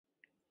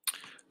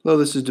Hello,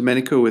 this is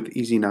Domenico with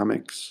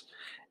EasyNomics,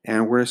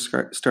 and we're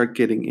going to start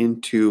getting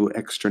into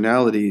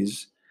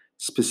externalities,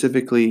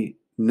 specifically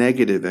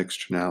negative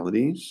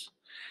externalities.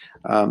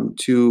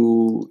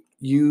 To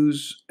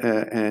use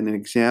an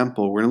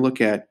example, we're going to look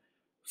at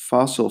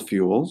fossil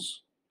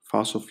fuels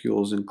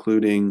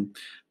including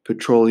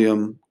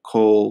petroleum,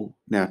 coal,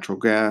 natural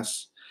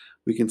gas.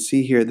 We can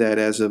see here that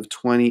as of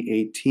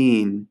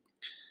 2018,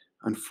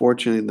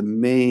 unfortunately, the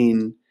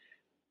main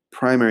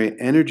primary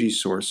energy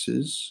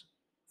sources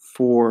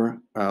for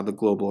the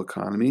global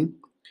economy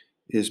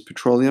is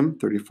petroleum,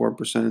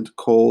 34%,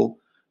 coal,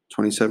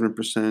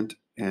 27%,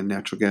 and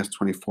natural gas,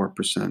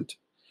 24%,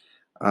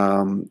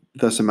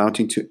 thus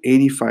amounting to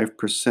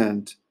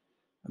 85%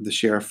 of the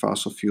share of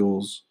fossil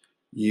fuels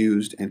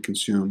used and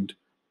consumed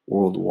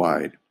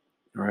worldwide,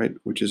 all right,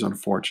 which is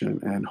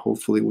unfortunate. And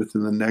hopefully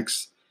within the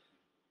next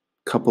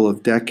couple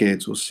of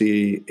decades, we'll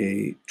see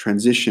a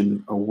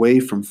transition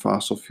away from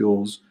fossil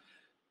fuels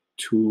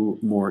to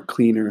more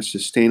cleaner,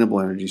 sustainable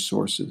energy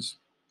sources.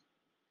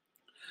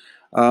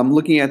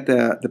 Looking at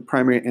the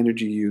primary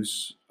energy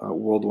use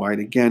worldwide,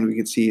 again, we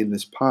can see in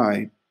this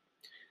pie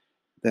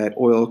that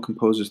oil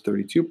composes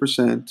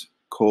 32%,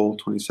 coal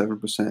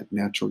 27%,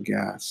 natural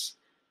gas.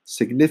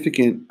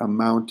 Significant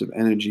amount of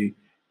energy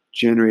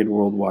generated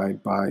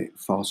worldwide by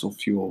fossil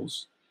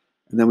fuels.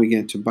 And then we get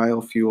into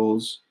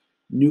biofuels,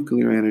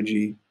 nuclear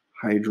energy,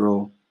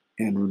 hydro,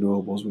 and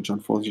renewables, which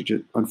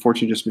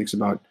unfortunately just makes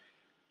about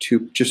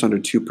just under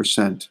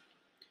 2%.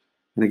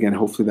 And again,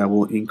 hopefully that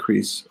will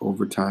increase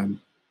over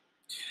time.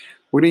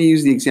 We're going to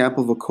use the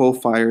example of a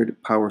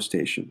coal-fired power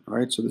station. All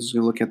right, so this is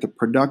going to look at the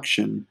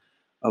production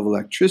of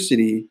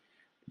electricity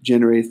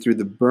generated through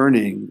the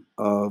burning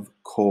of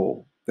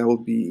coal. That will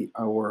be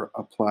our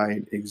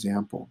applied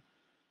example.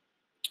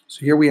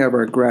 So here we have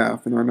our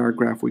graph, and on our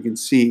graph we can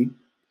see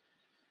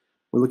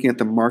we're looking at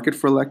the market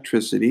for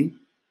electricity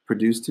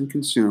produced and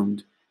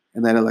consumed,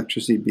 and that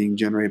electricity being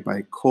generated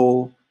by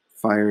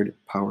coal-fired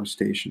power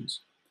stations.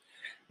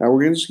 Now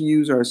we're going to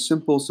use our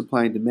simple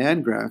supply and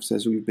demand graphs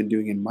as we've been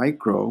doing in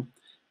micro.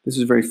 This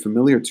is very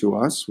familiar to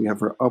us. We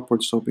have our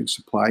upward sloping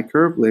supply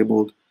curve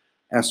labeled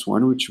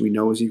S1, which we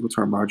know is equal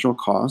to our marginal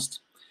cost.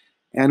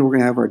 And we're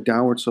going to have our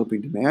downward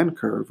sloping demand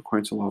curve,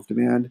 according to law of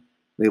demand,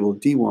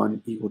 labeled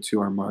D1, equal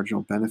to our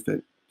marginal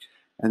benefit.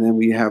 And then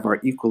we have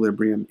our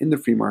equilibrium in the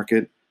free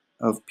market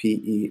of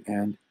PE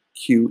and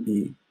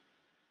QE.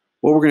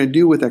 What we're going to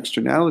do with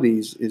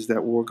externalities is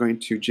that we're going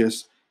to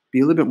just be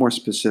a little bit more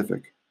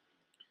specific.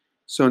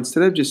 So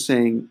instead of just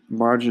saying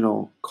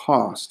marginal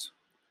cost,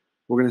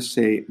 we're going to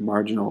say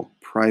marginal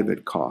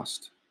private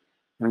cost.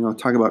 And I'm going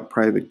to talk about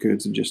private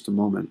goods in just a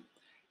moment.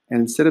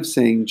 And instead of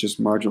saying just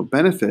marginal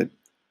benefit,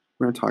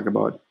 we're going to talk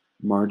about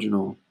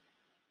marginal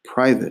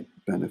private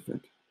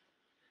benefit.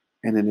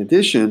 And in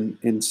addition,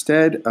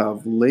 instead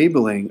of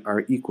labeling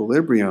our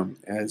equilibrium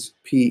as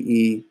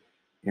PE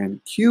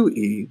and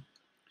QE,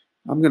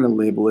 I'm going to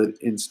label it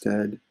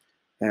instead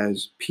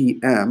as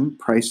PM,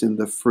 price in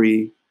the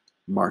free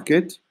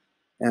market,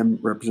 M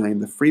representing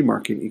the free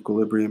market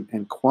equilibrium,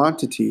 and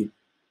quantity,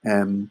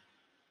 M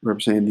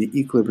representing the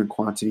equilibrium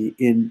quantity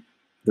in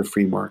the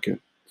free market.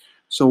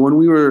 So when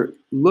we were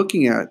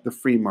looking at the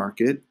free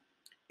market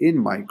in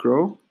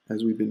micro,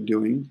 as we've been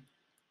doing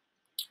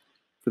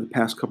for the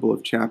past couple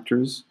of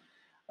chapters,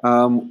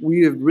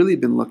 we have really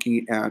been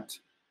looking at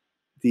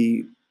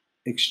the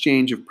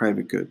exchange of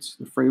private goods,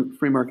 the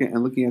free market,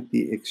 and looking at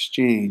the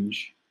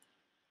exchange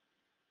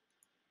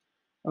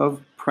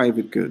of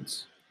private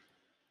goods.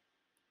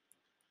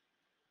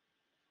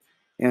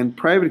 And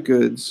private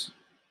goods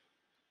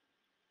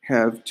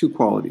have two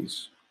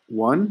qualities.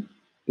 One,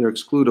 they're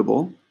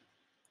excludable.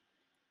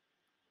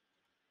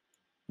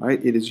 Right?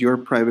 It is your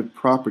private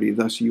property,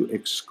 thus you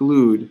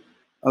exclude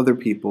other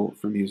people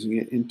from using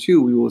it. And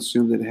two, we will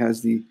assume that it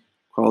has the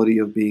quality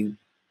of being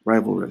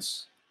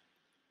rivalrous,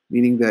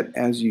 meaning that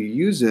as you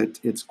use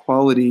it, its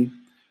quality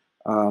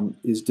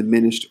is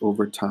diminished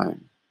over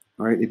time.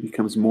 Right? It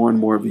becomes more and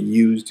more of a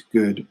used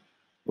good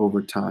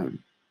over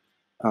time.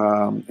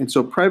 And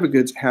so private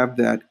goods have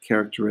that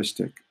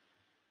characteristic.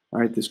 All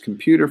right, this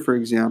computer, for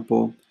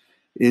example,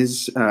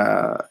 is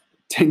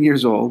 10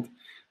 years old.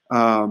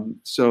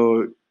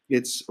 So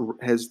it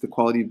has the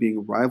quality of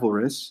being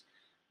rivalrous.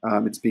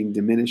 It's being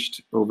diminished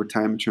over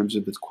time in terms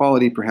of its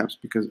quality, perhaps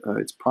because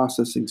its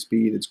processing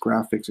speed, its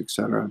graphics,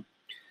 etc.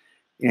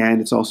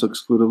 And it's also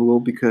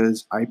excludable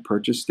because I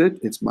purchased it.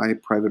 It's my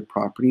private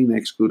property, and I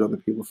exclude other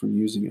people from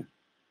using it.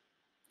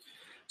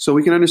 So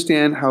we can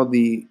understand how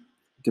the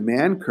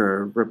demand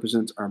curve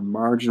represents our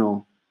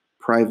marginal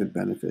private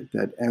benefit,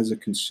 that as a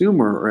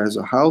consumer or as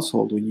a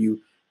household, when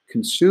you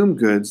consume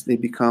goods, they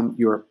become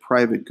your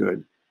private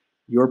good,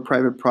 your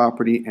private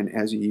property, and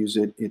as you use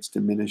it, it's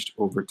diminished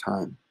over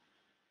time.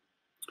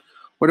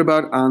 What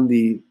about on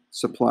the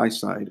supply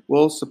side?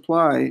 Well,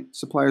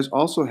 suppliers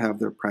also have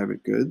their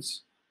private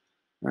goods.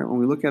 Right? When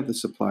we look at the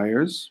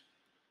suppliers,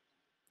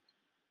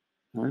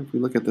 right, if we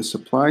look at the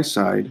supply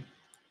side,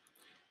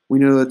 we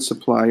know that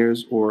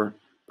suppliers or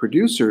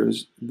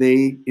producers,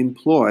 they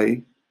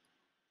employ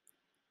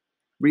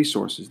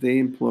resources. They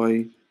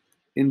employ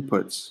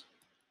inputs,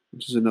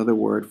 which is another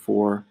word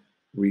for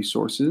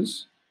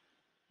resources,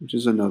 which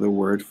is another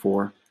word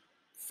for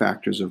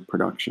factors of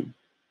production.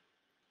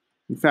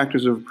 And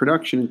factors of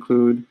production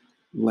include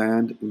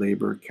land,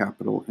 labor,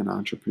 capital, and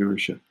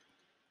entrepreneurship.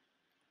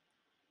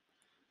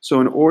 So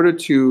in order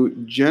to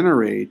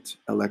generate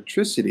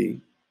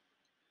electricity,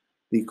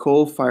 the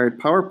coal-fired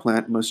power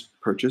plant must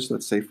purchase,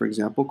 let's say, for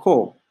example,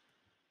 coal.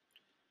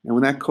 And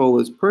when that coal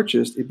is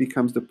purchased, it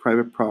becomes the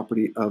private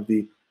property of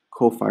the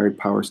coal-fired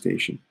power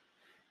station.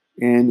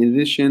 And in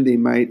addition, they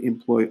might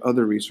employ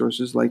other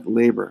resources like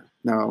labor.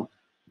 Now,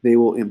 they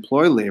will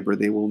employ labor,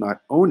 they will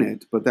not own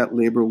it, but that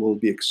labor will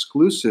be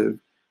exclusive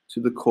to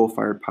the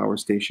coal-fired power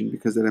station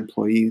because that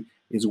employee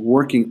is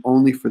working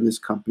only for this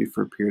company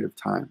for a period of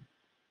time.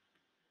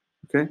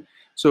 Okay,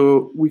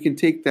 so we can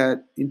take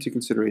that into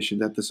consideration,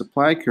 that the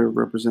supply curve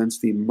represents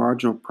the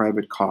marginal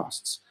private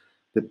costs,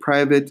 the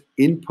private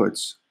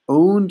inputs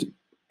owned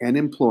and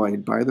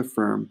employed by the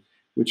firm,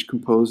 which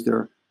compose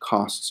their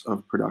costs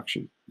of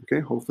production.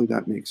 Okay, hopefully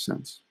that makes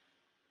sense.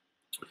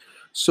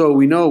 So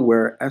we know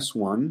where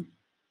S1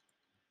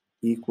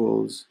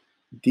 equals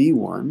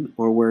D1,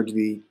 or where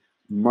the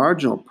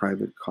marginal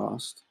private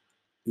cost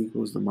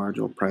equals the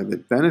marginal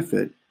private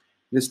benefit,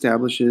 it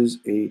establishes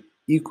a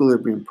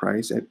equilibrium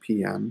price at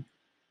PM,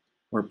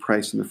 or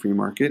price in the free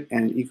market,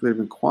 and an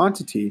equilibrium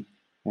quantity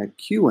at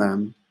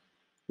QM,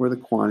 where the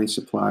quantity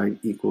supplied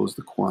equals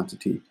the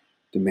quantity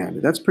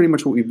demanded. That's pretty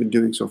much what we've been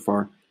doing so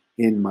far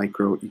in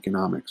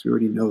microeconomics. We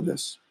already know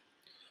this.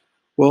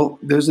 Well,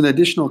 there's an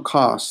additional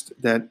cost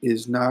that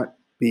is not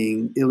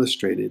being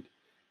illustrated,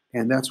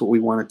 and that's what we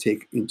want to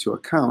take into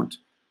account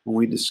when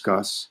we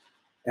discuss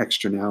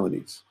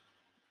externalities.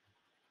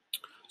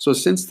 So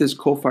since this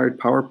coal-fired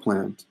power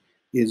plant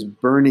is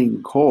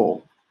burning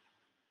coal,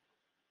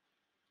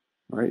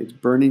 right, it's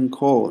burning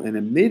coal and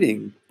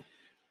emitting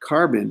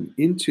carbon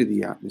into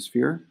the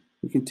atmosphere,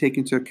 we can take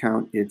into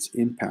account its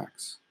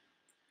impacts.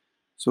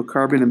 So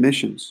carbon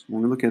emissions,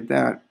 when we look at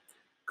that,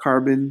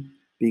 carbon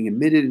being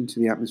emitted into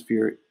the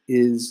atmosphere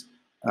is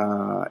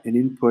an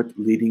input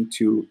leading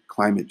to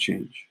climate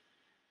change.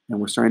 And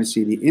we're starting to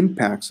see the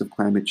impacts of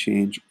climate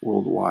change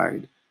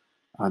worldwide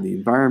on the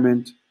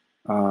environment,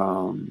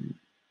 on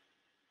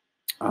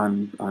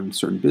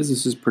certain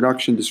businesses,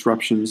 production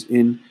disruptions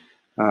in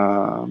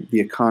the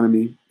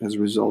economy as a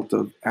result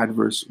of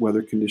adverse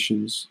weather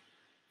conditions,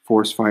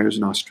 forest fires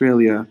in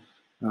Australia,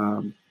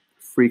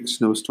 freak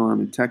snowstorm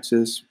in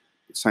Texas.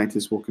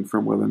 Scientists will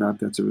confirm whether or not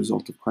that's a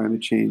result of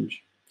climate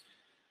change.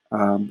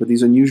 But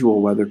these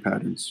unusual weather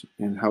patterns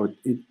and how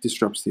it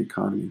disrupts the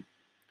economy.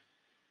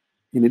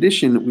 In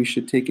addition, we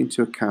should take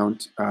into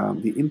account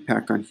the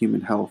impact on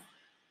human health.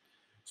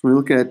 So when we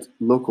look at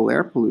local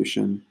air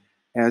pollution,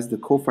 as the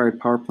coal-fired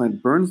power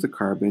plant burns the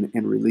carbon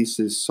and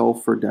releases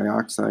sulfur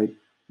dioxide,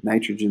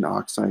 nitrogen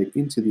oxide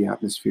into the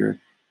atmosphere,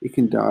 it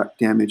can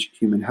damage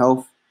human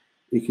health.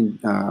 It can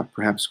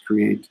perhaps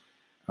create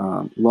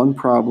lung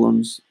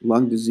problems,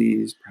 lung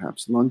disease,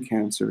 perhaps lung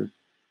cancer,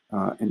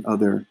 and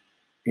other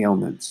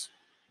ailments.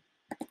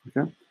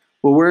 Okay.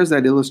 Well, where is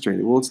that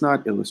illustrated? Well, it's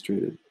not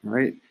illustrated,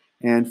 right?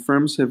 And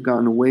firms have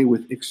gotten away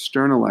with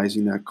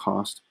externalizing that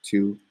cost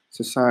to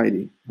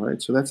society,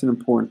 right? So that's an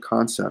important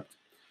concept.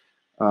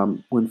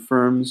 When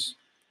firms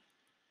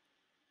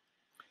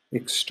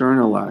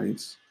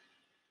externalize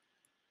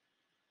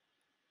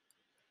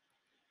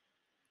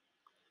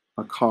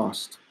a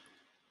cost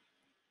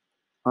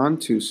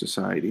onto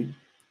society,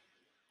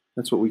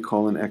 that's what we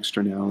call an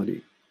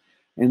externality.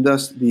 And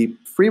thus the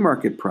free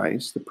market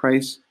price, the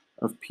price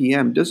of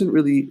PM, doesn't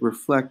really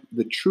reflect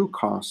the true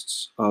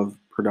costs of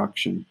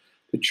production.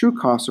 The true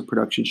cost of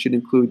production should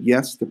include,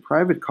 yes, the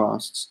private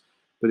costs,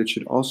 but it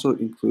should also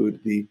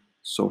include the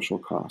social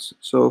costs.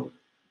 So,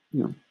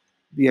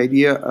 the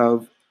idea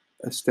of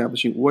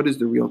establishing what is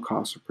the real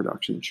cost of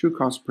production. The true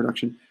cost of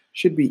production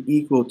should be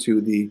equal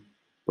to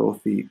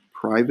both the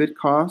private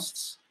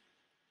costs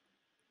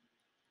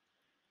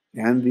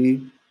and the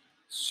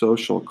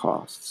social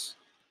costs.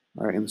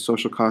 All right, and the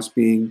social cost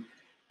being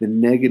the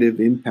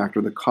negative impact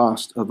or the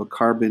cost of a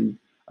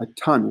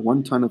ton,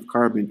 1 ton of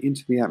carbon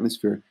into the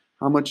atmosphere.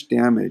 How much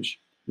damage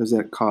does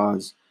that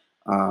cause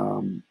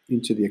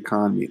into the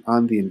economy,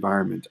 on the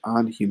environment,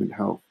 on human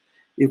health?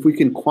 If we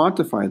can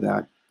quantify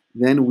that,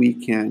 then we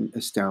can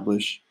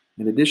establish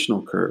an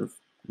additional curve,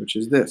 which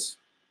is this.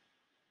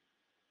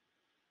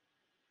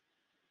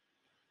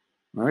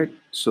 All right,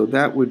 so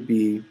that would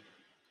be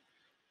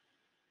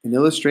an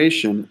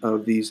illustration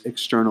of these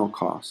external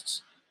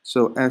costs.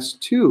 So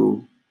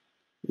S2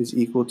 is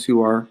equal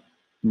to our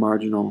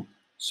marginal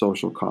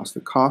social cost,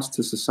 the cost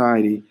to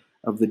society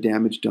of the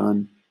damage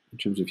done in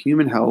terms of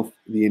human health,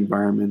 the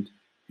environment,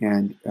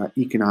 and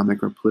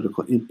economic or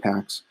political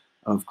impacts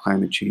of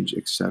climate change,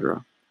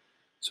 etc.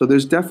 So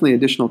there's definitely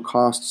additional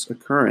costs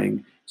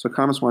occurring. So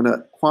economists want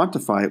to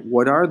quantify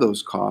what are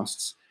those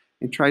costs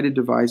and try to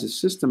devise a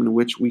system in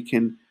which we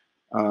can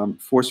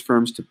force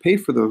firms to pay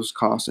for those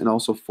costs and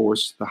also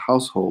force the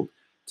household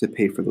to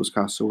pay for those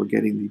costs. So we're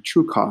getting the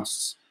true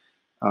costs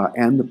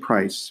and the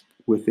price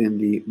within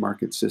the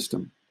market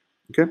system.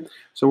 Okay,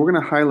 so we're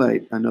going to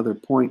highlight another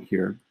point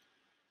here,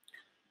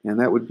 and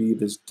that would be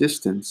this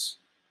distance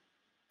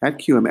at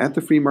QM, at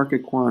the free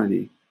market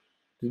quantity,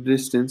 the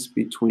distance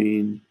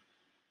between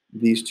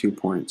these 2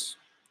 points.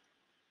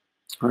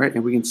 All right,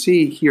 and we can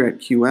see here at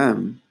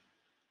QM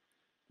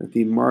that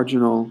the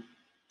marginal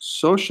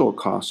social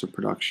costs of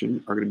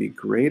production are going to be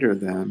greater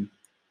than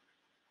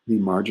the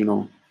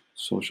marginal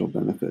social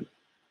benefit.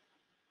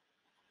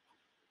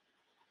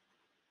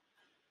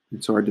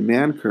 And so our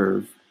demand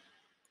curve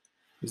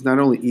is not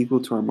only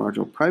equal to our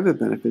marginal private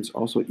benefit, it's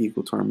also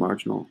equal to our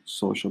marginal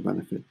social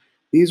benefit.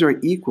 These are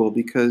equal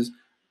because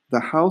the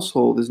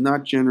household is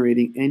not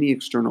generating any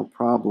external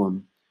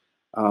problem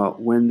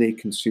when they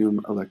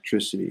consume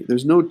electricity.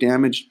 There's no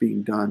damage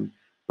being done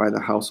by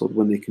the household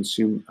when they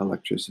consume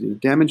electricity. The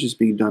damage is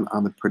being done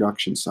on the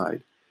production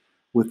side,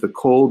 with the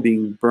coal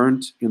being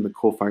burnt in the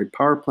coal-fired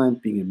power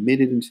plant, being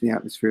emitted into the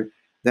atmosphere.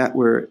 That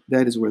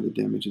is where the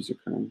damage is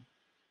occurring.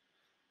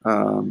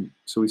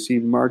 So we see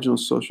marginal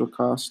social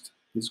cost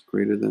is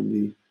greater than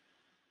the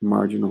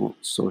marginal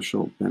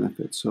social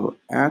benefit. So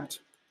at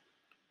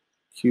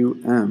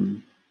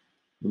QM,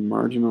 the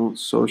marginal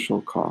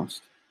social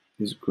cost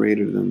is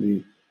greater than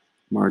the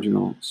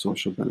marginal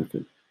social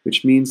benefit,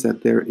 which means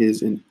that there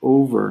is an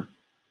over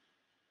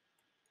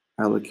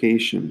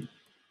allocation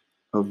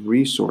of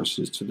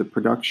resources to the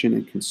production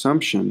and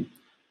consumption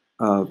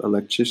of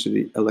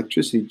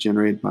electricity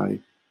generated by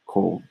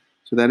coal.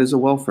 So that is a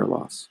welfare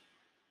loss.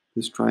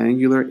 This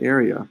triangular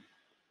area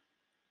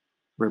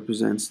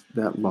represents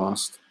that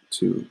loss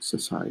to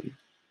society.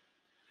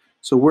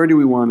 So where do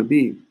we want to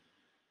be?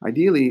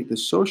 Ideally, the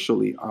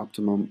socially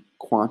optimum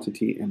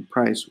quantity and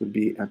price would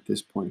be at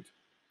this point,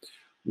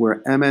 where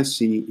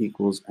MSC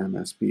equals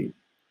MSB,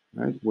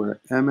 right?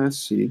 Where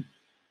MSC,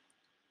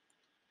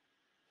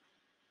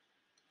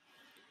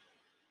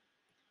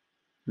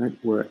 right?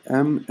 Where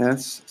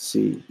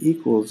MSC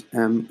equals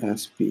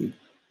MSB.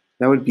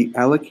 That would be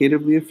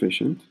allocatively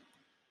efficient.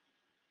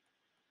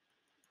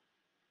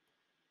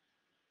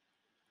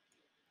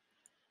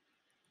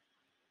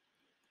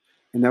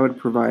 And that would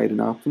provide an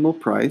optimal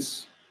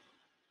price,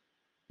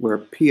 where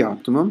P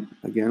optimum,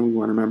 again, we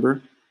want to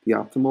remember the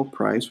optimal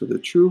price, or the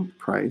true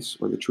price,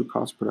 or the true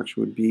cost of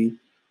production would be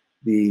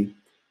the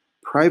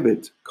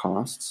private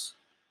costs,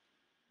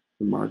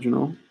 the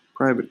marginal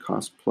private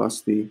cost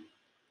plus the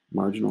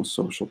marginal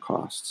social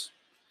costs.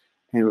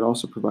 And it would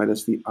also provide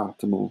us the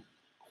optimal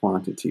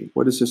quantity.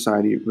 What does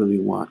society really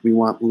want? We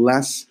want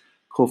less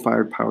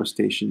coal-fired power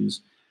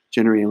stations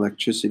generating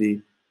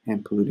electricity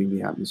and polluting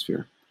the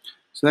atmosphere.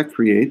 So that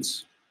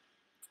creates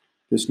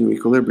this new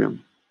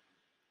equilibrium.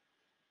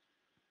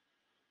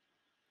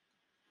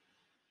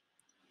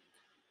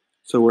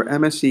 So where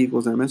MSC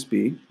equals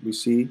MSB, we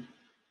see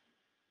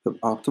the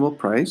optimal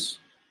price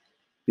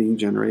being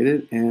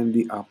generated and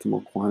the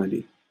optimal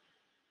quantity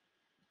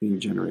being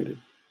generated.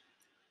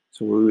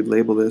 So we would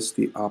label this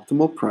the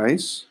optimal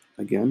price,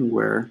 again,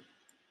 where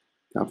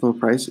the optimal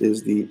price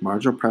is the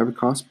marginal private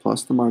cost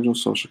plus the marginal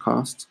social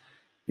costs,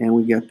 and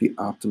we get the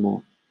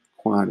optimal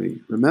quantity.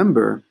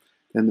 Remember,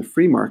 in the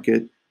free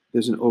market,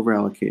 there's an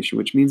overallocation,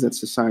 which means that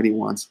society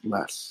wants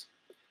less.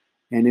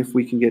 And if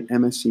we can get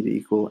MSC to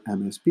equal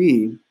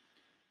MSB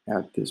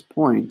at this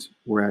point,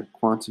 we're at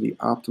quantity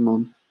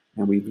optimum,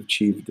 and we've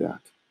achieved that.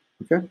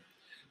 Okay?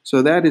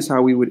 So that is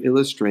how we would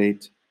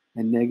illustrate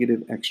a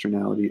negative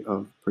externality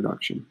of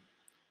production.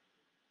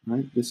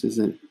 Right? This is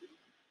an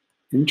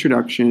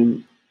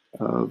introduction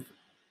of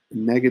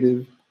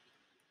negative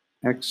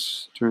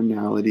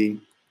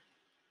externality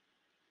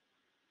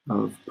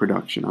of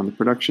production. On the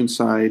production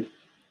side,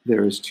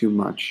 there is too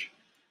much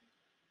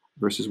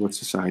versus what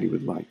society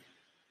would like.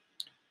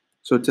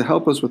 So to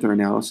help us with our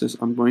analysis,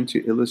 I'm going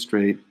to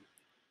illustrate,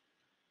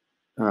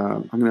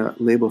 I'm going to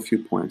label a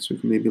few points. We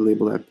can maybe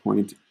label that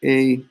point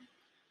A,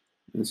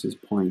 this is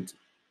point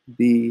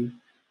B,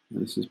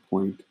 and this is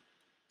point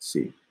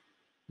C.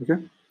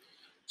 Okay?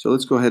 So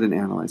let's go ahead and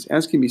analyze.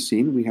 As can be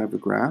seen, we have a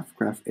graph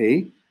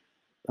A,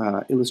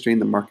 illustrating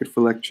the market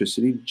for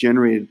electricity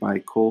generated by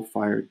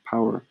coal-fired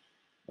power,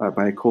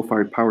 by a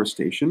coal-fired power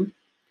station.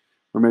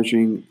 We're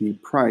measuring the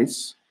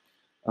price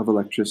of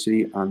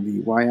electricity on the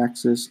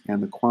y-axis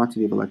and the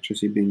quantity of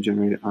electricity being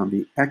generated on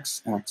the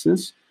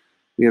x-axis.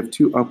 We have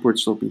two upward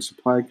sloping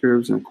supply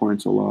curves, and according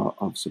to the law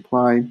of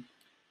supply,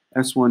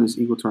 S1 is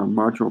equal to our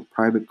marginal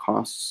private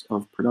costs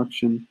of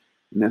production,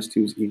 and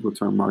S2 is equal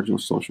to our marginal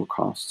social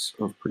costs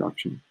of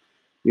production.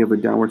 We have a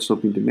downward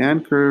sloping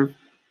demand curve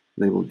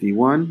labeled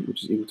D1,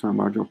 which is equal to our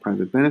marginal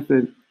private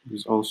benefit, which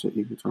is also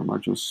equal to our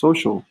marginal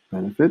social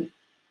benefit.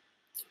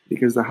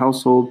 Because the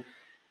household,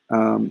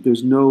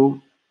 there's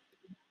no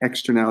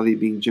externality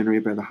being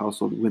generated by the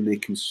household when they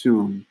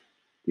consume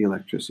the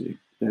electricity.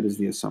 That is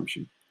the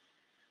assumption.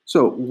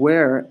 So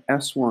where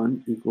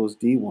S1 equals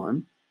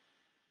D1,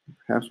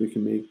 perhaps we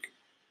can make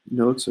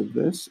notes of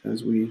this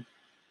as we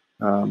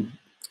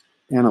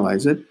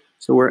analyze it.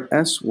 So where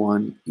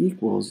S1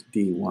 equals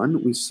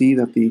D1, we see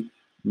that the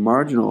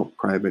marginal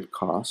private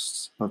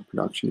costs of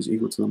production is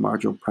equal to the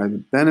marginal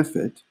private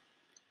benefit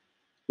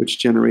which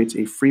generates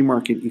a free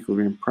market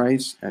equilibrium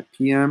price at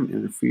PM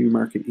and a free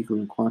market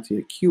equilibrium quantity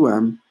at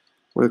QM,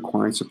 where the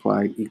quantity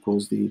supplied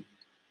equals the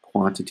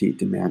quantity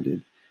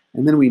demanded.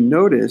 And then we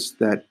notice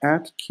that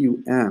at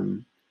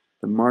QM,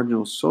 the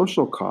marginal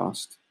social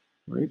cost,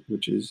 right,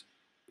 which is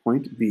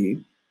point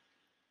B,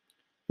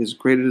 is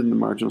greater than the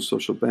marginal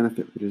social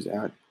benefit, which is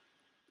at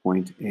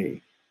point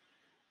A.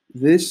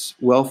 This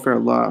welfare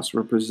loss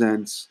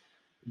represents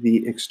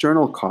the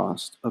external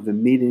cost of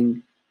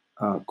emitting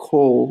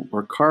coal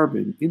or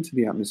carbon into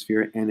the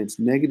atmosphere and its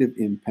negative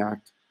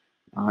impact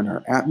on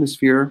our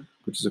atmosphere,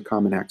 which is a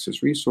common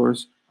access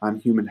resource, on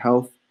human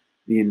health,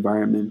 the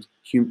environment,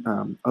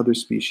 other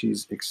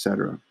species,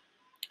 etc.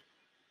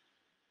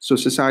 So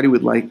society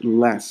would like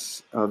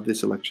less of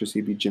this electricity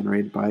be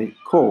generated by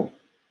coal.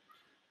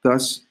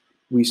 Thus,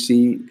 we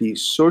see the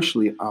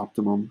socially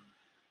optimum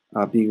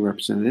being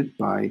represented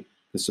by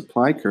the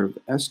supply curve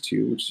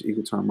S2, which is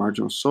equal to our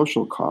marginal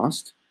social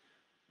cost.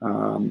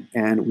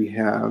 And we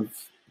have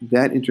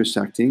that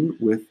intersecting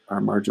with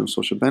our marginal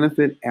social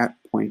benefit at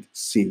point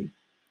C.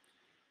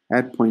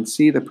 At point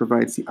C, that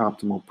provides the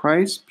optimal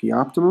price, P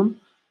optimum,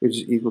 which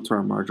is equal to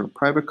our marginal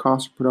private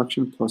cost of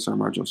production plus our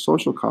marginal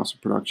social cost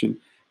of production.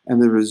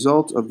 And the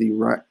result of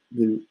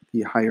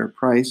the higher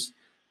price,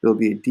 there'll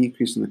be a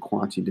decrease in the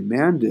quantity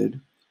demanded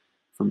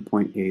from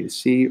point A to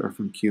C or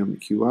from QM to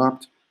Q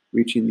opt,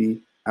 reaching the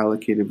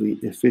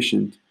allocatively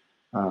efficient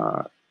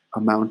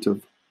amount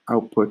of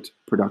output,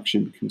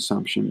 production,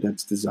 consumption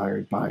that's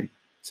desired by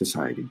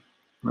society,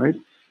 right?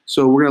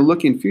 So we're going to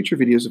look in future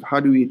videos of how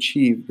do we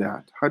achieve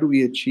that? How do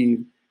we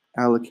achieve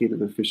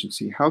allocative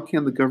efficiency? How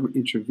can the government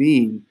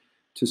intervene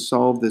to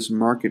solve this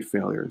market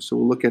failure? So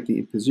we'll look at the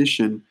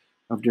imposition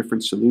of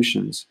different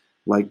solutions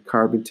like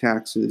carbon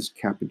taxes,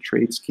 cap and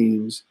trade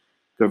schemes,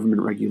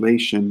 government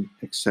regulation,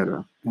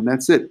 etc. And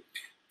that's it.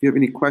 If you have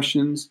any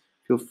questions,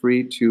 feel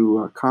free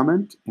to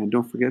comment, and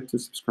don't forget to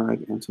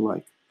subscribe and to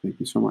like. Thank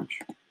you so much.